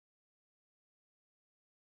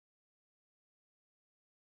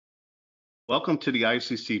Welcome to the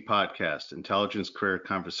ICC podcast, Intelligence Career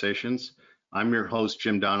Conversations. I'm your host,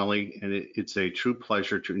 Jim Donnelly, and it's a true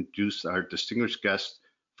pleasure to introduce our distinguished guest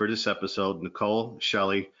for this episode, Nicole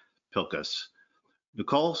Pilkus.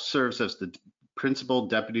 Nicole serves as the Principal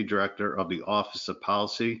Deputy Director of the Office of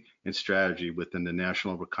Policy and Strategy within the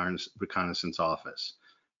National Reconnaissance Office,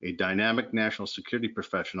 a dynamic national security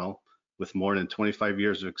professional with more than 25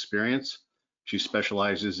 years of experience. She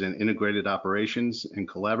specializes in integrated operations and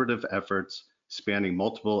collaborative efforts spanning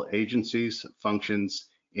multiple agencies, functions,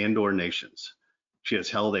 and/or nations. She has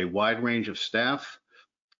held a wide range of staff,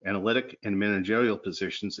 analytic, and managerial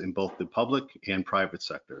positions in both the public and private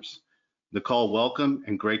sectors. Nicole, welcome,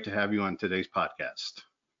 and great to have you on today's podcast.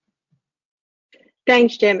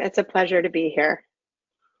 Thanks, Jim. It's a pleasure to be here.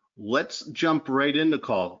 Let's jump right in,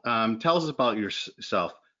 Nicole. Tell us about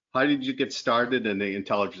yourself. How did you get started in the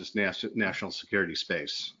intelligence national security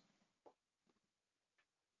space?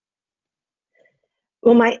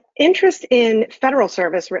 Well, my interest in federal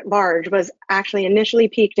service writ large was actually initially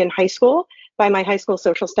piqued in high school by my high school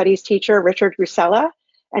social studies teacher, Richard Rusella,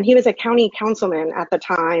 and he was a county councilman at the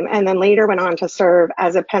time and then later went on to serve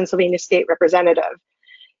as a Pennsylvania state representative.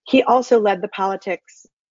 He also led the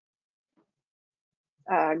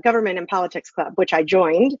government and politics club, which I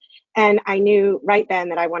joined, and I knew right then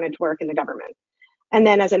that I wanted to work in the government. And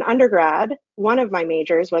then as an undergrad, one of my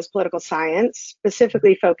majors was political science,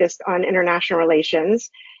 specifically focused on international relations.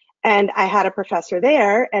 And I had a professor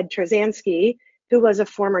there, Ed Trzanski, who was a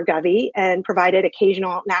former Govey and provided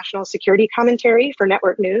occasional national security commentary for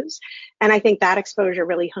network news. And I think that exposure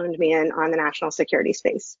really honed me in on the national security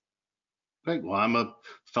space. Great. Well, I'm a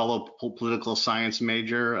fellow political science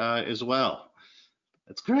major as well.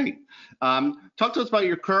 That's great. Talk to us about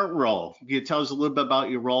your current role. Can you tell us a little bit about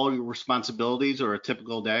your role, your responsibilities, or a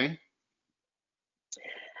typical day?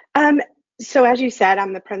 So as you said,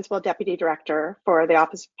 I'm the Principal Deputy Director for the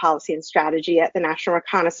Office of Policy and Strategy at the National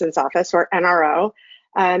Reconnaissance Office, or NRO.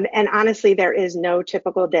 And honestly, there is no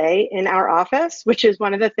typical day in our office, which is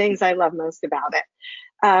one of the things I love most about it.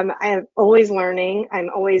 I am always learning. I'm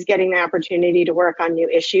always getting the opportunity to work on new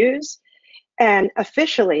issues. And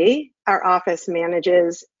officially, our office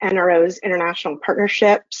manages NRO's international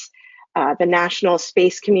partnerships, the national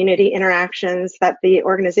space community interactions that the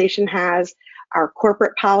organization has, our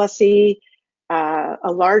corporate policy,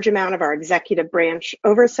 a large amount of our executive branch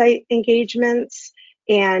oversight engagements,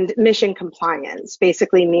 and mission compliance,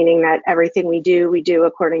 basically meaning that everything we do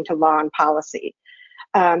according to law and policy.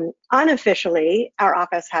 Unofficially, our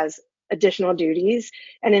office has additional duties,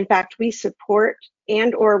 and in fact, we support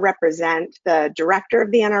and/or represent the director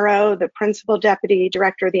of the NRO, the principal deputy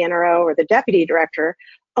director of the NRO, or the deputy director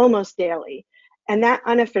almost daily. And that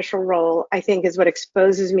unofficial role, I think, is what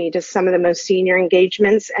exposes me to some of the most senior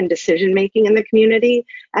engagements and decision-making in the community.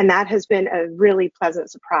 And that has been a really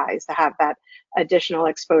pleasant surprise to have that additional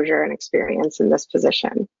exposure and experience in this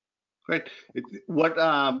position. Great.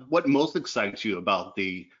 What most excites you about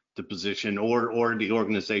the position or the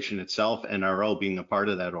organization itself, NRO being a part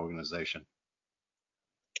of that organization?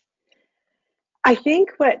 I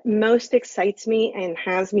think what most excites me and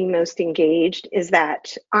has me most engaged is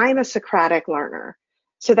that I'm a Socratic learner.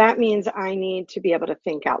 So that means I need to be able to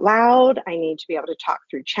think out loud. I need to be able to talk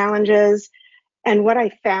through challenges. And what I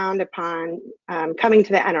found upon coming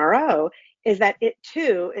to the NRO is that it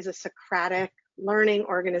too is a Socratic learning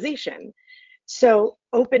organization. So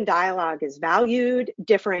open dialogue is valued,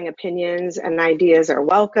 differing opinions and ideas are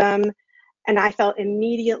welcome. And I felt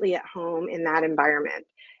immediately at home in that environment.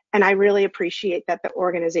 And I really appreciate that the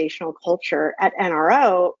organizational culture at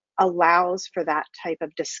NRO allows for that type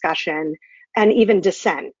of discussion and even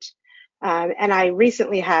dissent. And I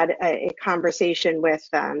recently had a conversation with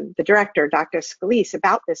the director, Dr. Scalise,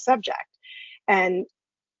 about this subject. And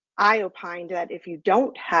I opined that if you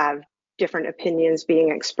don't have different opinions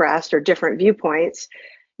being expressed or different viewpoints,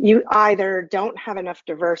 you either don't have enough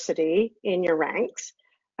diversity in your ranks,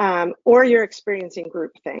 or you're experiencing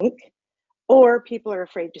groupthink, or people are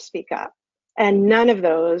afraid to speak up. And none of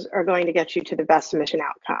those are going to get you to the best mission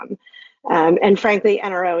outcome. And frankly,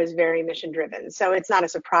 NRO is very mission driven. So it's not a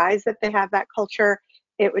surprise that they have that culture.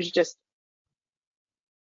 It was just,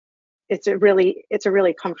 it's a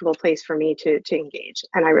really comfortable place for me to engage.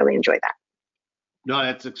 And I really enjoy that. No,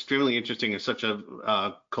 that's extremely interesting. It's such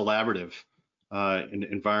a collaborative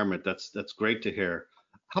environment. That's great to hear.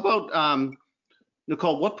 How about,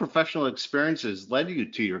 Nicole, what professional experiences led you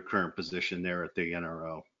to your current position there at the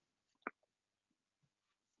NRO?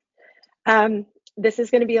 This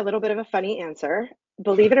is going to be a little bit of a funny answer.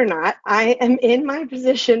 Believe it or not, I am in my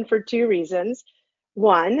position for two reasons.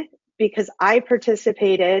 One, because I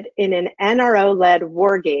participated in an NRO-led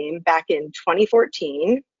war game back in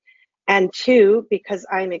 2014, and 2, because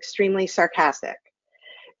I'm extremely sarcastic.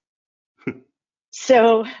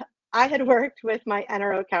 So I had worked with my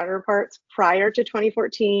NRO counterparts prior to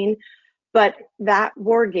 2014, but that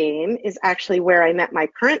war game is actually where I met my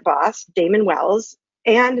current boss, Damon Wells,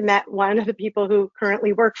 and met one of the people who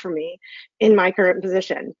currently work for me in my current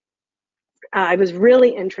position. I was really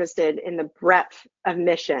interested in the breadth of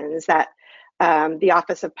missions that the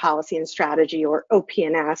Office of Policy and Strategy, or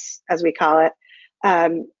OP&S as we call it,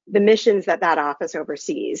 the missions that that office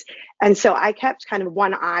oversees. And so I kept kind of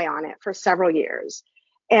one eye on it for several years.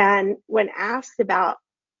 And when asked about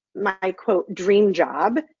my quote dream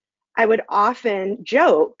job, I would often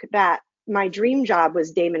joke that my dream job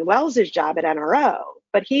was Damon Wells's job at NRO,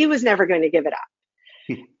 but he was never going to give it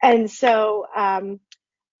up. And so I happened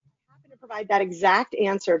to provide that exact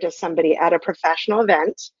answer to somebody at a professional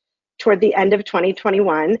event toward the end of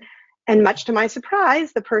 2021. And much to my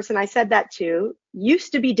surprise, the person I said that to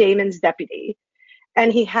used to be Damon's deputy.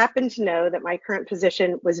 And he happened to know that my current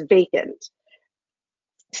position was vacant.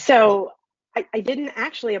 So I didn't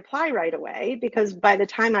actually apply right away, because by the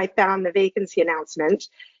time I found the vacancy announcement,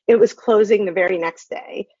 it was closing the very next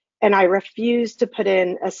day. And I refused to put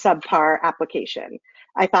in a subpar application.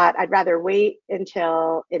 I thought I'd rather wait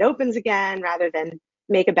until it opens again rather than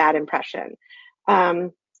make a bad impression.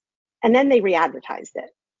 And then they re-advertised it.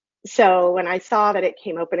 So when I saw that it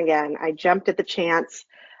came open again, I jumped at the chance.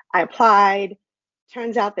 I applied.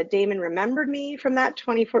 Turns out that Damon remembered me from that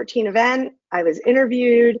 2014 event. I was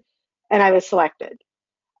interviewed and I was selected.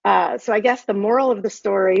 So I guess the moral of the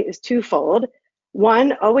story is twofold.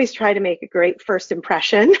 One, always try to make a great first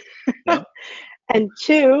impression. Yep. And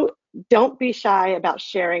 2, don't be shy about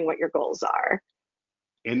sharing what your goals are.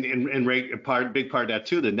 And big part of that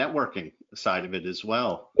too, the networking side of it as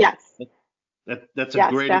well. Yes. That's a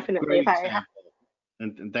yes, great example.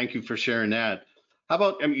 And thank you for sharing that. How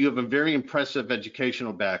about, you have a very impressive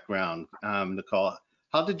educational background, Nicole.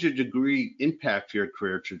 How did your degree impact your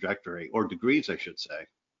career trajectory, or degrees, I should say?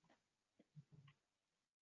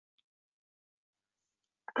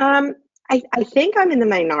 I think I'm in the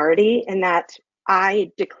minority in that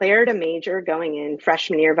I declared a major going in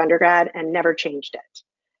freshman year of undergrad and never changed it.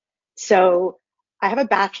 So I have a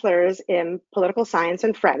bachelor's in political science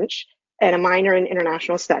and French and a minor in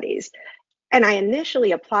international studies. And I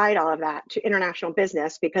initially applied all of that to international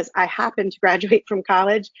business because I happened to graduate from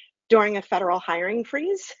college during a federal hiring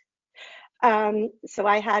freeze. So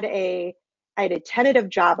I had a tentative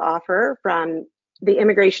job offer from the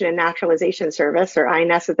Immigration and Naturalization Service, or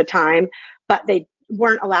INS at the time, but they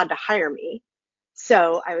weren't allowed to hire me.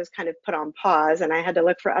 So I was kind of put on pause and I had to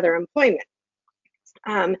look for other employment.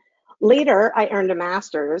 Later, I earned a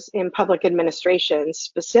master's in public administration,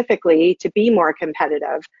 specifically to be more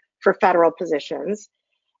competitive for federal positions.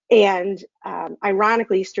 And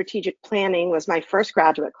ironically, strategic planning was my first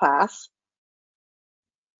graduate class.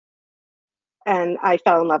 And I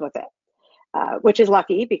fell in love with it, which is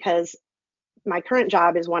lucky because my current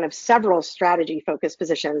job is one of several strategy-focused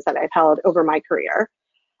positions that I've held over my career.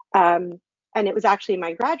 And it was actually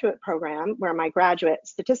my graduate program where my graduate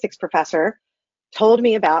statistics professor told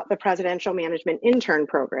me about the Presidential Management Intern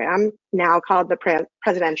Program, now called the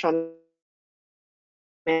Presidential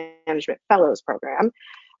Management Fellows Program.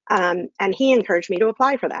 And he encouraged me to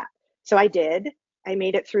apply for that. So I did. I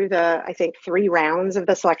made it through the, I think, 3 rounds of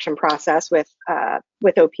the selection process with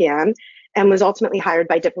OPM, and was ultimately hired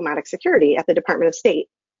by Diplomatic Security at the Department of State.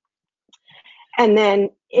 And then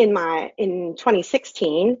in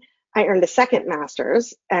 2016, I earned a second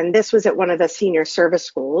master's, and this was at one of the senior service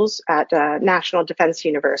schools at National Defense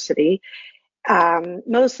University,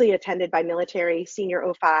 mostly attended by military senior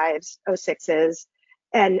 05s, 06s.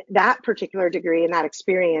 And that particular degree and that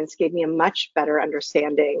experience gave me a much better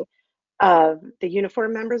understanding of the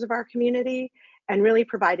uniformed members of our community, and really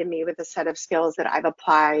provided me with a set of skills that I've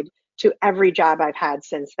applied to every job I've had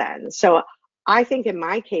since then. So I think in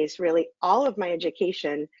my case, really all of my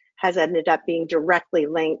education has ended up being directly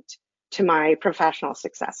linked to my professional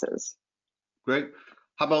successes. Great.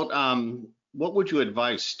 How about, what would you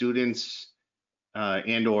advise students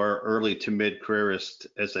and or early to mid careerists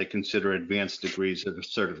as they consider advanced degrees or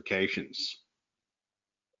certifications?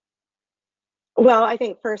 Well, I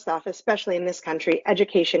think first off, especially in this country,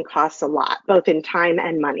 education costs a lot, both in time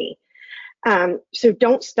and money. So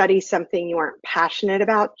don't study something you aren't passionate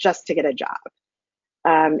about just to get a job.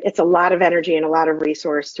 It's a lot of energy and a lot of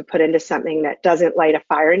resource to put into something that doesn't light a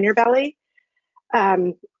fire in your belly.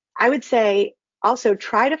 I would say also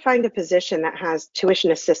try to find a position that has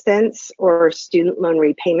tuition assistance or student loan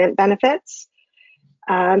repayment benefits.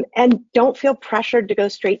 And don't feel pressured to go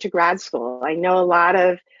straight to grad school. I know a lot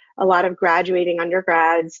of graduating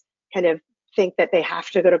undergrads kind of think that they have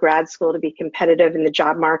to go to grad school to be competitive in the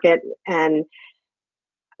job market. And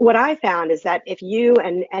what I found is that if you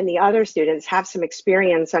and the other students have some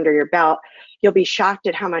experience under your belt, you'll be shocked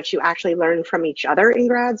at how much you actually learn from each other in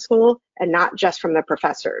grad school and not just from the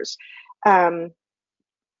professors. And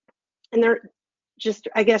there just,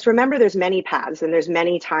 I guess, remember there's many paths and there's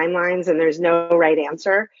many timelines and there's no right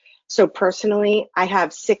answer. So personally, I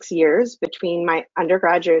have 6 years between my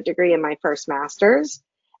undergraduate degree and my first master's,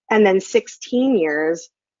 and then 16 years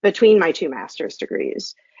between my 2 master's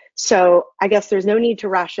degrees. So I guess there's no need to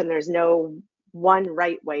rush and there's no one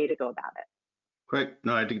right way to go about it. Great.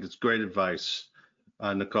 No, I think that's great advice,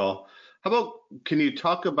 Nicole. How about, can you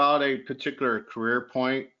talk about a particular career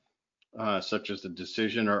point, such as the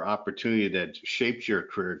decision or opportunity that shaped your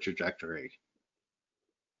career trajectory?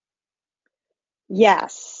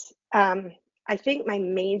 Yes. I think my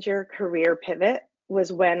major career pivot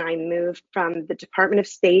was when I moved from the Department of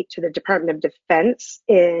State to the Department of Defense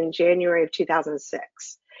in January of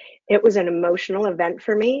 2006. It was an emotional event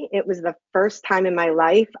for me. It was the first time in my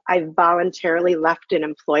life I voluntarily left an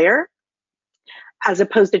employer as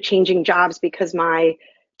opposed to changing jobs because my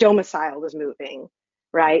domicile was moving,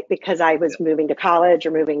 right? Because I was moving to college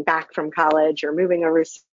or moving back from college or moving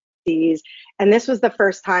overseas. And this was the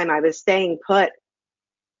first time I was staying put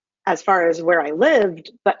as far as where I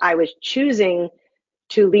lived, but I was choosing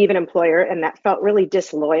to leave an employer, and that felt really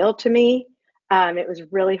disloyal to me. It was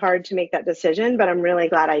really hard to make that decision, but I'm really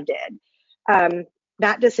glad I did.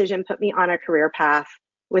 That decision put me on a career path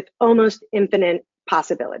with almost infinite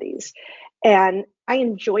possibilities. And I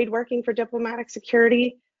enjoyed working for diplomatic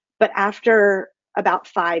security, but after about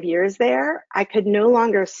 5 years there, I could no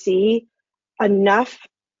longer see enough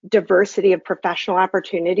diversity of professional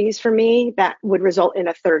opportunities for me that would result in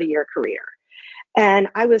a 30-year career. And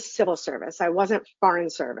I was civil service. I wasn't foreign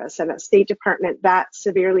service. And at State Department, that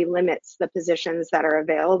severely limits the positions that are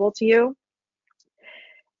available to you.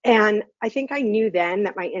 And I think I knew then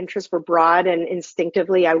that my interests were broad and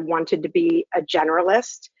instinctively I wanted to be a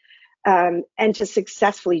generalist. And to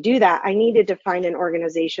successfully do that, I needed to find an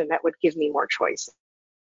organization that would give me more choices.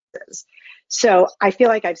 So I feel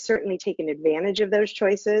like I've certainly taken advantage of those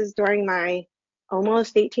choices during my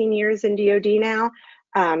almost 18 years in DoD now.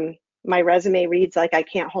 My resume reads like I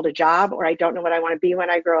can't hold a job or I don't know what I want to be when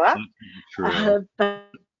I grow up. But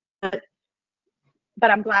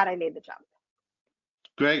I'm glad I made the jump.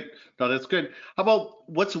 Great. No, that's good. How about,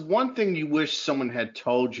 what's one thing you wish someone had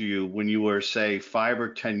told you when you were, say, 5 or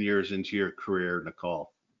 10 years into your career,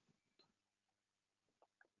 Nicole?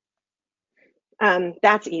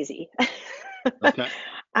 That's easy. Okay.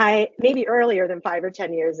 Maybe earlier than 5 or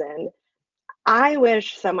 10 years in, I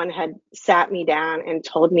wish someone had sat me down and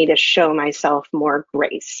told me to show myself more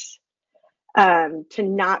grace, to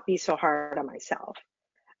not be so hard on myself.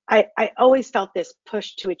 I always felt this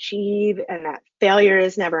push to achieve and that failure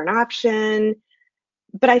is never an option.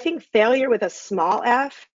 But I think failure with a small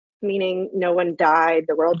f, meaning no one died,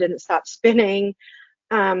 the world didn't stop spinning,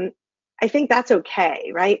 I think that's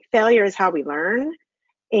okay, right? Failure is how we learn.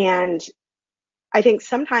 And I think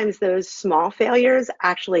sometimes those small failures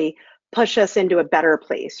actually push us into a better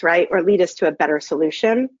place, right? Or lead us to a better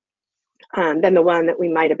solution than the one that we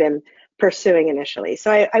might have been pursuing initially.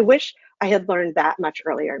 So I wish I had learned that much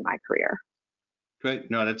earlier in my career.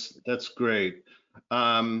 Great. No, that's great.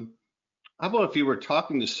 How about if you were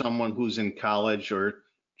talking to someone who's in college or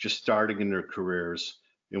just starting in their careers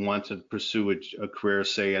and want to pursue a career,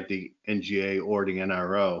 say, at the NGA or the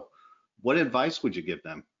NRO, what advice would you give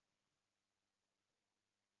them?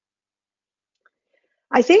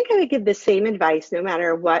 I think I would give the same advice no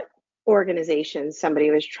matter what organization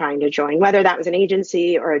somebody was trying to join, whether that was an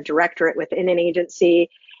agency or a directorate within an agency.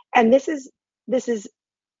 And this is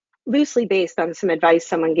loosely based on some advice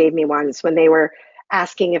someone gave me once when they were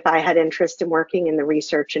asking if I had interest in working in the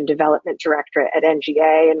research and development directorate at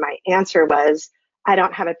NGA. And my answer was, I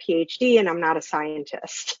don't have a PhD and I'm not a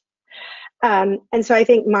scientist. And so I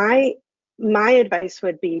think my advice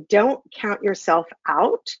would be, don't count yourself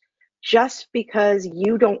out just because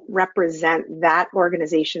you don't represent that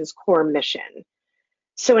organization's core mission.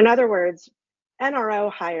 So in other words,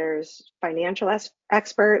 NRO hires financial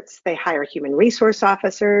experts, they hire human resource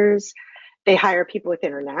officers, they hire people with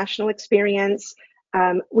international experience.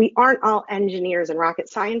 We aren't all engineers and rocket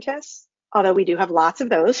scientists, although we do have lots of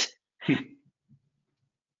those.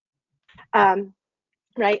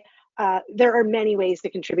 Right? There are many ways to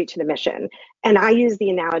contribute to the mission. And I use the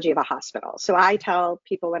analogy of a hospital. So I tell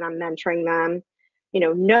people when I'm mentoring them,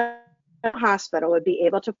 know a hospital would be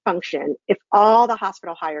able to function if all the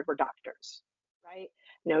hospital hired were doctors, right?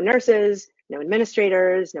 No nurses, no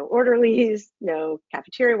administrators, no orderlies, no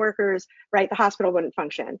cafeteria workers, right? The hospital wouldn't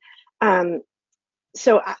function.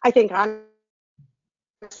 So I think I'm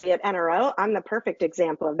at NRO, I'm the perfect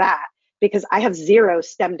example of that because I have 0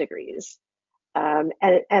 STEM degrees. And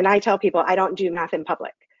I tell people I don't do math in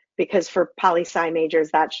public because for poli-sci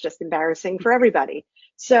majors, that's just embarrassing for everybody.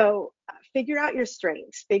 So figure out your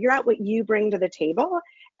strengths, figure out what you bring to the table,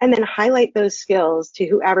 and then highlight those skills to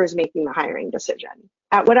whoever's making the hiring decision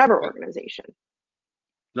at whatever organization.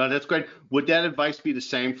 No, that's great. Would that advice be the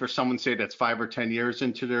same for someone, say, that's 5 or 10 years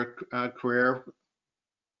into their career?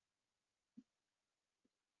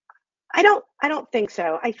 I don't think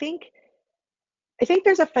so. I think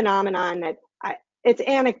there's a phenomenon that it's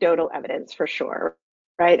anecdotal evidence for sure,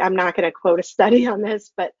 right? I'm not going to quote a study on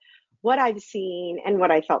this, but what I've seen and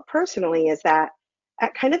what I felt personally is that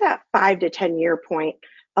at kind of that 5 to 10 year point,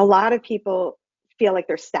 a lot of people feel like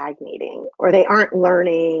they're stagnating or they aren't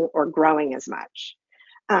learning or growing as much.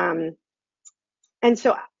 And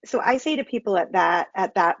so I say to people at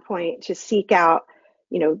that point to seek out,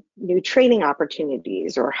 new training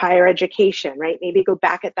opportunities or higher education, right? Maybe go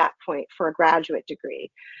back at that point for a graduate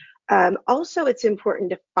degree. Also, it's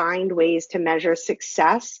important to find ways to measure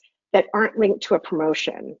success that aren't linked to a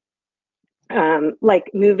promotion,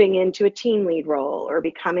 like moving into a team lead role or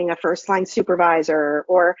becoming a first line supervisor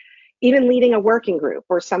or even leading a working group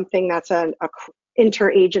or something that's an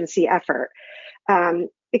interagency effort.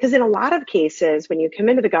 Because in a lot of cases, when you come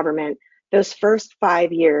into the government, those first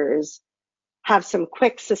 5 years have some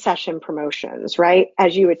quick succession promotions, right?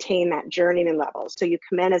 As you attain that journeyman level. So you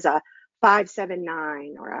come in as a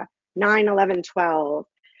 579 or a 91112,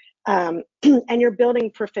 and you're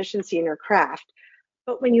building proficiency in your craft.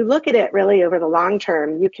 But when you look at it really over the long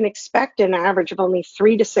term, you can expect an average of only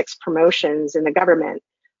 3 to 6 promotions in the government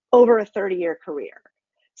over a 30-year career.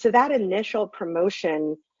 So that initial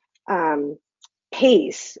promotion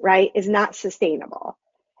pace, right, is not sustainable.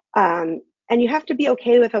 And you have to be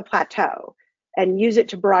okay with a plateau and use it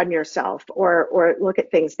to broaden yourself or look at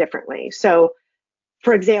things differently. So,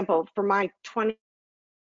 for example, for my 23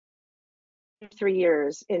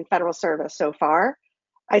 years in federal service so far,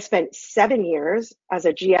 I spent 7 years as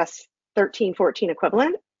a GS 13, 14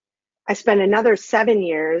 equivalent. I spent another 7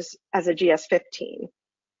 years as a GS 15.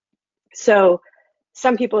 So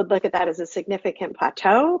some people would look at that as a significant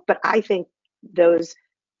plateau, but I think those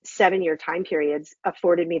 7-year time periods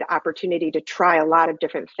afforded me the opportunity to try a lot of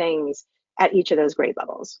different things at each of those grade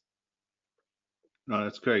levels. No,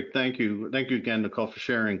 that's great. Thank you. Thank you again, Nicole, for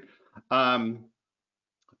sharing. How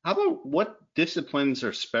about what disciplines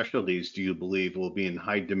or specialties do you believe will be in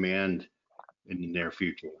high demand in the near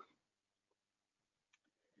future?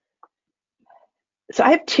 So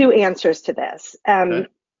I have 2 answers to this. Okay.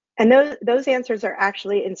 And those answers are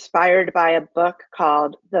actually inspired by a book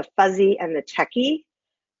called The Fuzzy and the Techie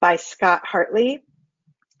by Scott Hartley,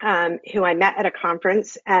 who I met at a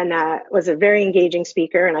conference and was a very engaging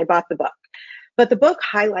speaker, and I bought the book. But the book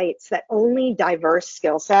highlights that only diverse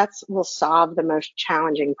skill sets will solve the most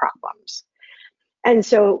challenging problems. And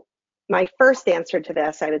so my first answer to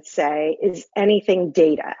this, I would say, is anything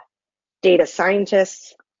data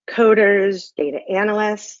scientists, coders, data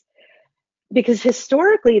analysts, because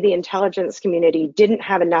historically the intelligence community didn't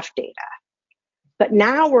have enough data. But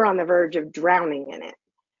now we're on the verge of drowning in it.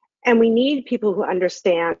 And we need people who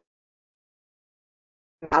understand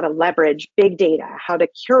how to leverage big data, how to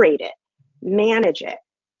curate it, manage it,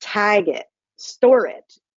 tag it, store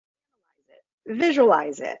it,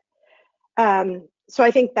 visualize it. So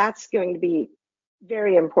I think that's going to be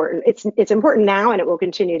very important. It's important now, and it will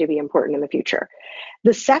continue to be important in the future.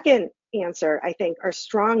 The second answer, I think, are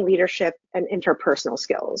strong leadership and interpersonal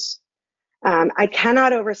skills. I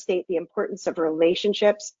cannot overstate the importance of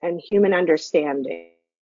relationships and human understanding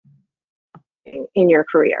in your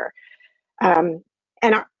career. And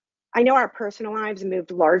I know our personal lives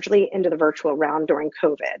moved largely into the virtual realm during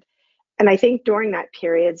COVID. And I think during that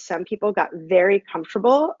period, some people got very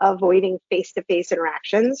comfortable avoiding face-to-face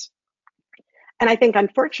interactions. And I think,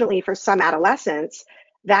 unfortunately, for some adolescents,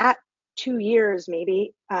 that 2 years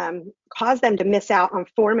maybe caused them to miss out on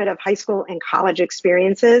formative high school and college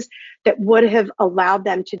experiences that would have allowed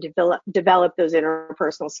them to develop those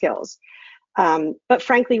interpersonal skills. But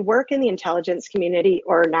frankly, work in the intelligence community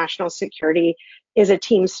or national security is a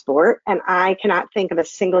team sport. And I cannot think of a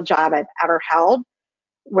single job I've ever held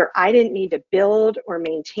where I didn't need to build or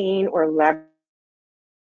maintain or leverage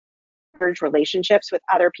relationships with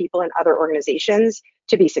other people and other organizations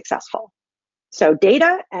to be successful. So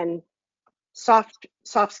data and soft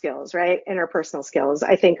skills, right? Interpersonal skills,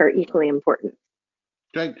 I think are equally important.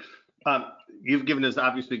 Great. Um, you've given us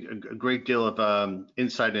obviously a great deal of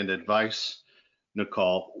insight and advice,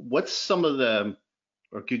 Nicole. What's some of the,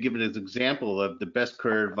 or could you give it as an example of the best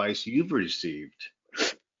career advice you've received?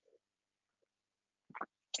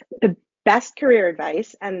 The best career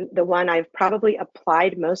advice, and the one I've probably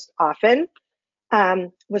applied most often,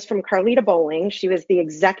 was from Carlita Bowling. She was the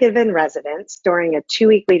executive in residence during a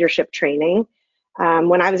 2-week leadership training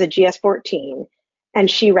when I was a GS 14. And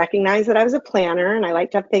she recognized that I was a planner and I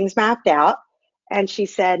like to have things mapped out. And she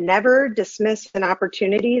said, never dismiss an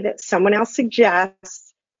opportunity that someone else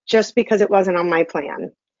suggests just because it wasn't on my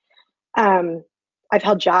plan. I've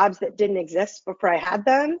held jobs that didn't exist before I had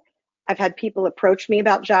them. I've had people approach me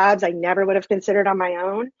about jobs I never would have considered on my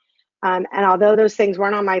own. And although those things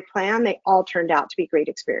weren't on my plan, they all turned out to be great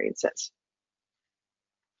experiences.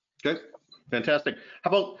 Good. Fantastic.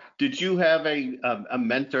 How about, did you have a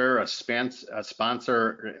mentor, a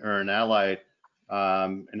sponsor, or an ally,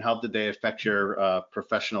 and how did they affect your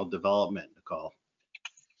professional development, Nicole?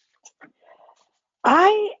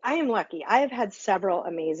 I am lucky. I have had several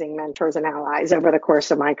amazing mentors and allies over the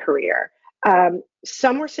course of my career.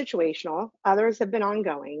 Some were situational, others have been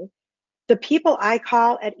ongoing. The people I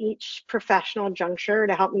call at each professional juncture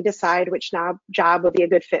to help me decide which job will be a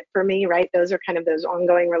good fit for me, right? Those are kind of those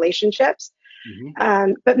ongoing relationships.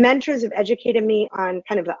 But mentors have educated me on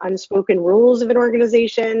kind of the unspoken rules of an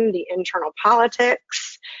organization, the internal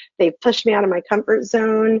politics. They've pushed me out of my comfort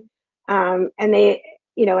zone. And they,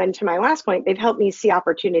 and to my last point, they've helped me see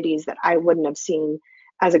opportunities that I wouldn't have seen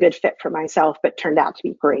as a good fit for myself, but turned out to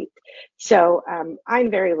be great. So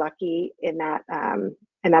I'm very lucky in that,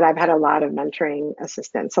 and that I've had a lot of mentoring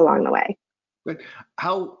assistance along the way. But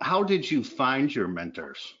how did you find your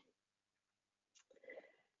mentors?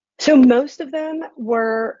 So most of them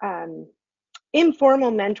were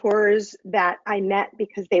informal mentors that I met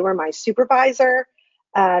because they were my supervisor,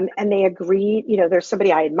 and they agreed, there's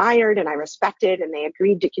somebody I admired and I respected, and they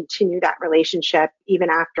agreed to continue that relationship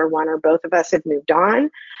even after one or both of us had moved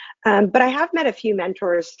on. But I have met a few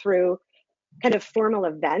mentors through kind of formal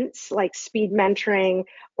events like speed mentoring,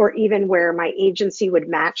 or even where my agency would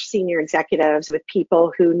match senior executives with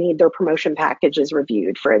people who need their promotion packages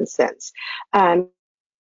reviewed, for instance.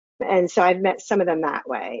 And so I've met some of them that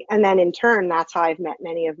way. And then in turn, that's how I've met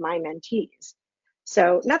many of my mentees.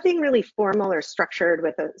 So nothing really formal or structured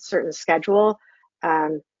with a certain schedule,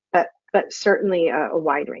 but certainly a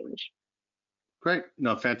wide range. Great.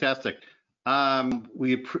 No, fantastic.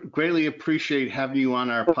 We greatly appreciate having you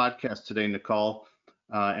on our podcast today, Nicole.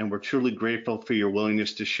 And we're truly grateful for your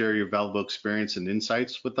willingness to share your valuable experience and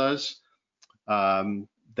insights with us.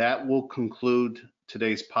 That will conclude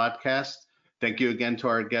today's podcast. Thank you again to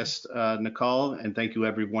our guest, Nicole, and thank you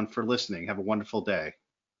everyone for listening. Have a wonderful day.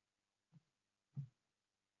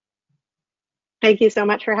 Thank you so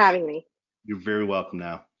much for having me. You're very welcome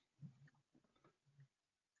now.